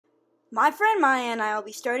My friend Maya and I will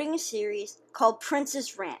be starting a series called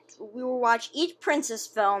Princess Rant. We will watch each princess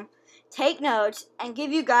film, take notes, and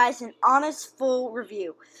give you guys an honest, full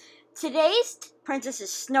review. Today's princess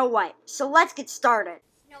is Snow White, so let's get started.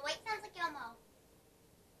 Snow White sounds like Elmo.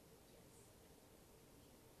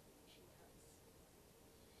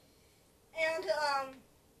 And,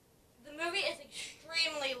 the movie is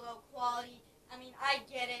extremely low quality. I mean, I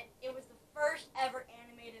get it. It was the first ever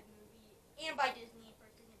animated movie, and by Disney,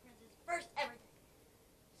 first Disney princess, first everything.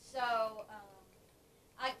 So,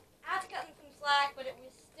 I have to cut them some slack, but it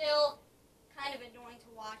was still kind of annoying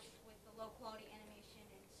to watch with the low quality animation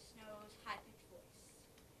and Snow's high-pitched voice.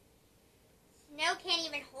 Snow can't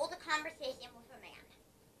even hold a conversation with a man.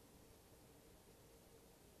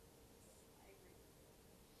 I agree.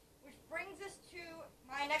 Which brings us to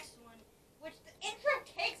my next one, which the intro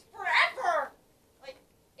takes forever! Like,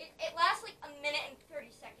 it lasts like a minute and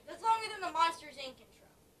 30 seconds. That's longer than the Monsters, Inc. intro.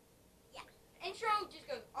 Yeah. The intro just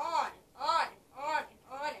goes on and on and on and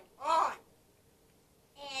on and on.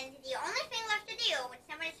 And the only thing left to do when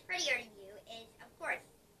someone is prettier than you is, of course,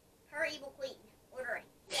 her evil queen order a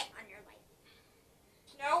hit on your life.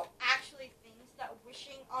 Snow actually thinks that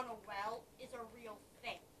wishing on a well is a real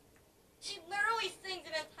thing. She literally sings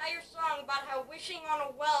an entire song about how wishing on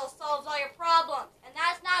a well solves all your problems, and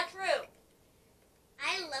that's not true.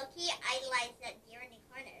 I low-key idolize that deer in the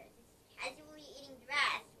corner, just casually eating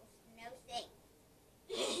grass with Snow sings.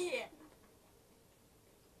 Yeah.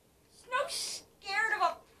 Snow's scared of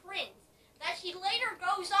a prince that she later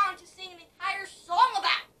goes on to sing an entire song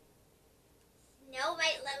about. Snow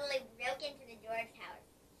White literally broke into the dwarf's house.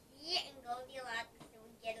 She and Goldilocks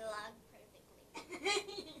would get along perfectly.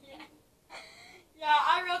 Yeah,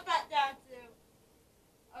 I wrote that down too.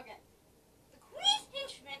 Okay. The Queen's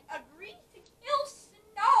henchman agrees to kill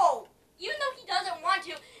Snow. Even though he doesn't want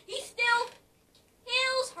to, he still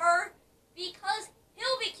kills her because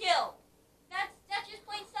he'll be killed. That's just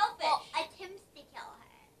plain selfish. Well, attempts to kill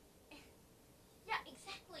her. Yeah,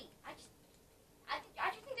 exactly. I just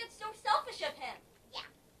think that's so selfish of him. Yeah.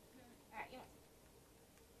 Alright, you know.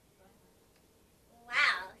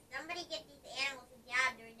 Wow, somebody get these animals a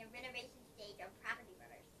job during the renovation stage of Property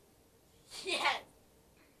Brothers. Yes.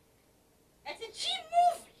 It's a cheap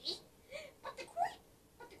movie, but the queen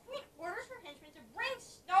orders her henchmen to bring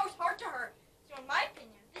Snow's heart to her. So in my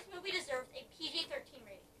opinion, this movie deserves a PG-13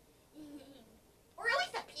 rating. Or at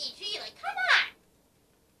least a PG, like, come on!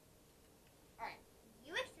 Alright.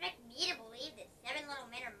 You expect me to believe that 7 little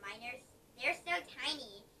men are minors? They're so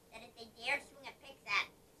tiny that if they dared swing a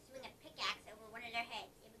pickaxe over one of their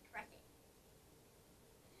heads, it would crush it.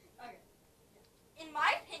 Okay. In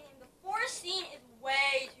my opinion, the forest scene is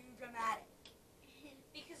way too dramatic.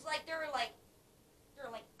 Because, like, there are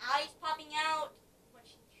eyes popping out,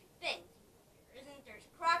 which things. There isn't. There's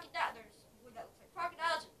crocodile. There's wood that looks like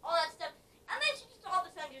crocodiles. There's all that stuff. And then she just all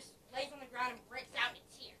of a sudden just lays on the ground and breaks out in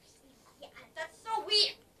tears. Yeah. That's so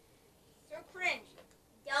weird. So cringe.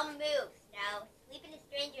 Don't move, Snow. Sleep in a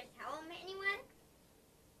stranger's home, anyone?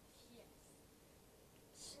 Yes.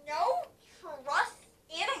 Snow trusts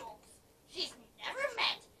animals she's never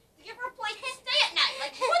met to give her a place to stay at night.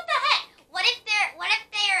 Like, what the heck? What if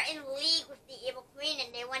they're in league with the evil queen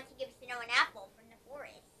and they want to give Snow an apple from the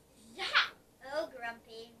forest? Yeah. Oh,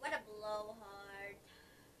 Grumpy, what a blowhard.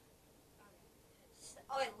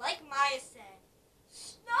 Okay, like Maya said,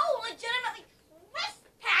 Snow legitimately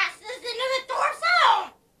trespasses into the dwarf's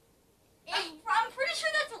home. I'm pretty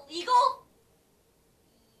sure that's illegal.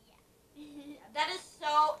 Yeah. That is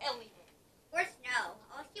so illegal. Poor Snow.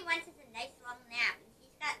 All she wants is a nice long nap, and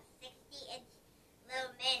she's got 60-inch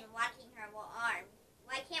little men watching her while armed.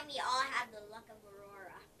 Why can't we all have the luck of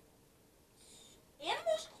Aurora?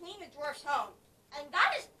 Animals clean the dwarf's home, and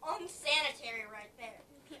that is unsanitary right there.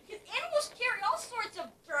 Because animals carry all sorts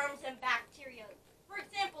of germs and bacteria. For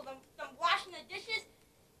example, them washing the dishes.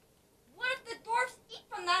 What if the dwarfs eat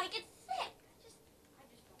from that and get sick? I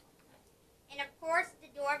just don't like that. And of course,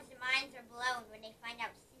 the dwarves' minds are blown when they find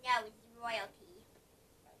out Snow is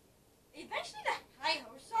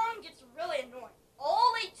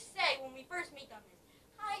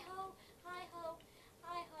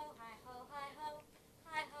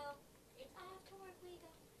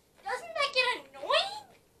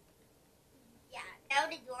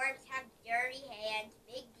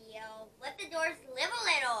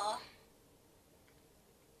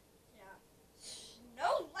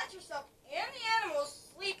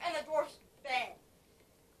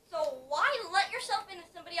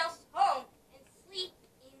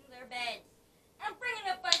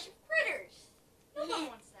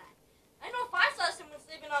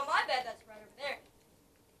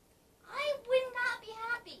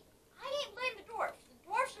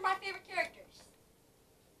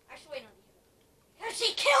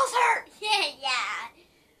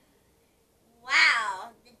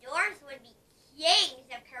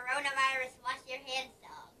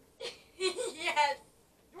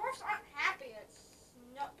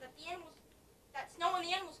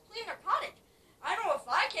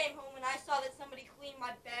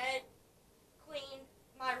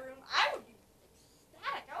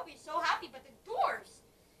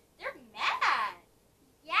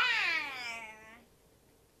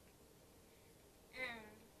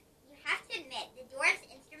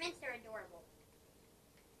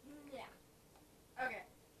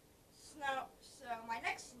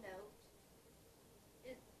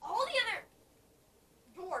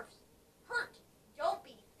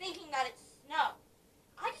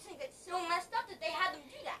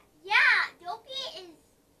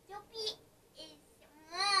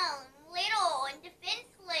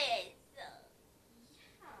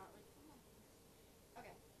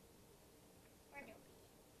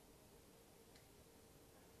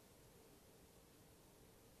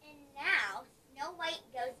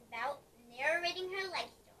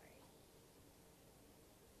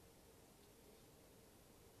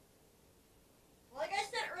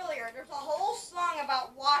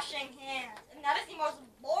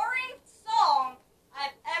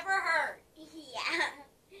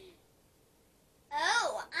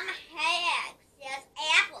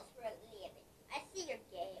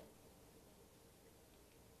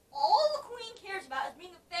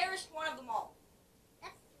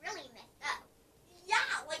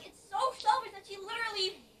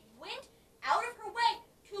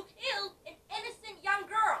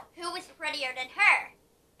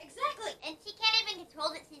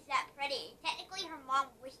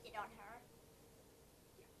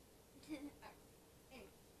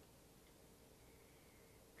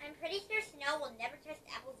pretty sure Snow will never trust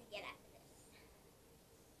apples again after this.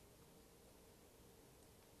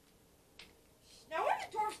 Snow and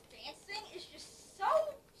the dwarfs dancing is just so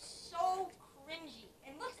cringy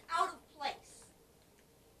and looks out of place.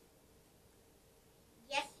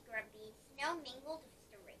 Yes, Grumpy. Snow mingled with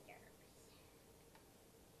strangers.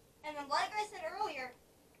 And then, like I said earlier,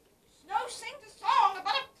 Snow sings a song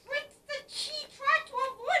about a prince that she tried to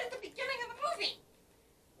avoid at the beginning of the movie.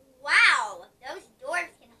 Wow, those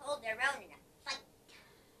dwarves can hold their own in a fight.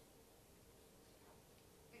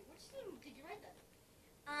 Wait, which scene did you write that?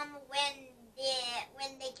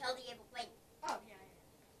 When they killed the evil queen. Oh, yeah.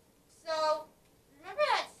 So, remember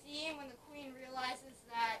that scene when the queen realizes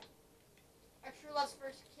that a true love's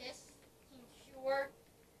first kiss can cure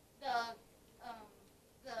the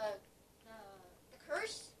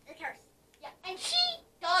curse? The curse. Yeah, and she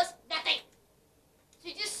does nothing.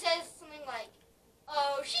 She just says something like,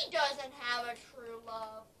 oh, she doesn't have a true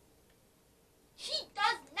love. She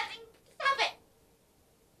does nothing to stop it.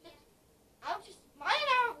 Maya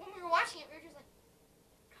and I, when we were watching it, we were just like,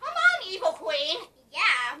 come on, evil queen.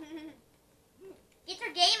 Yeah. Get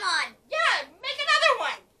your game on. Yeah, make another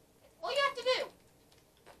one. That's all you have to do.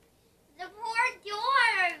 The poor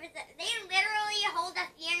dwarves. They literally hold a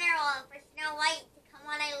funeral for Snow White to come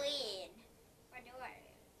on Eileen. Poor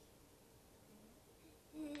dwarves.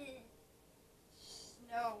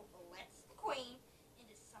 Snow lets the queen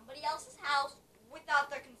into somebody else's house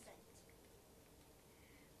without their consent.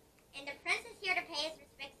 And the prince is here to pay his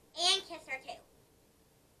respects and kiss her too.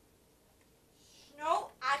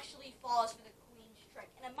 Snow actually falls for the queen's trick.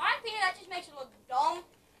 And in my opinion, that just makes her look dumb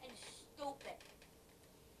and stupid.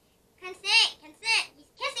 Consent. He's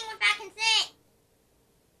kissing without consent.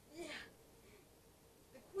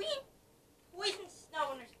 The queen poisons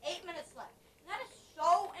Snow when there's 8 minutes left. And that is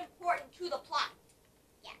so important to the plot.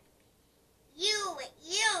 Yeah. You,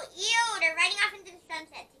 they're riding off into the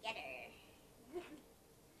sunset together.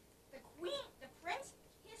 The prince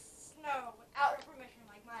kissed Snow without her permission,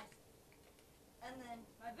 like my son. And then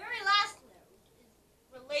my very last note is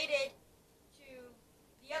related to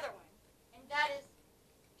the other one. And that is,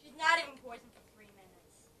 she's not even poisoned for 3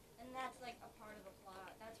 minutes. And that's like a part of the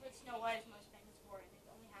plot. That's what Snow White is most famous for, and it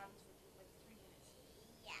only happens for like 3 minutes.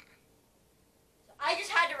 Yeah. So I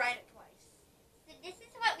just had to write it twice. So this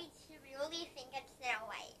is what we truly think of Snow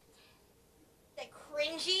White. The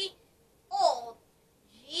cringy, old,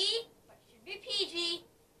 G, but should be PG,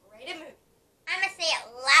 rated movie. I'm going to say it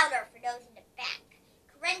louder for those in the back.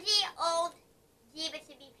 Cringy, old, G, but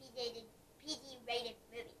should be PG rated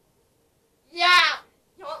movie. Yeah!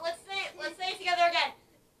 You know what, let's say it together again.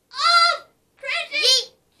 Old,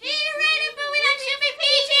 cringy, G-rated movie that should be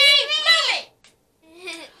PG movie!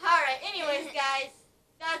 Alright, anyways, guys,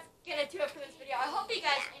 that's gonna do it for this video. I hope you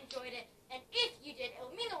guys enjoyed it, and if you did, it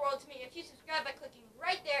would mean the world to me if you subscribe by clicking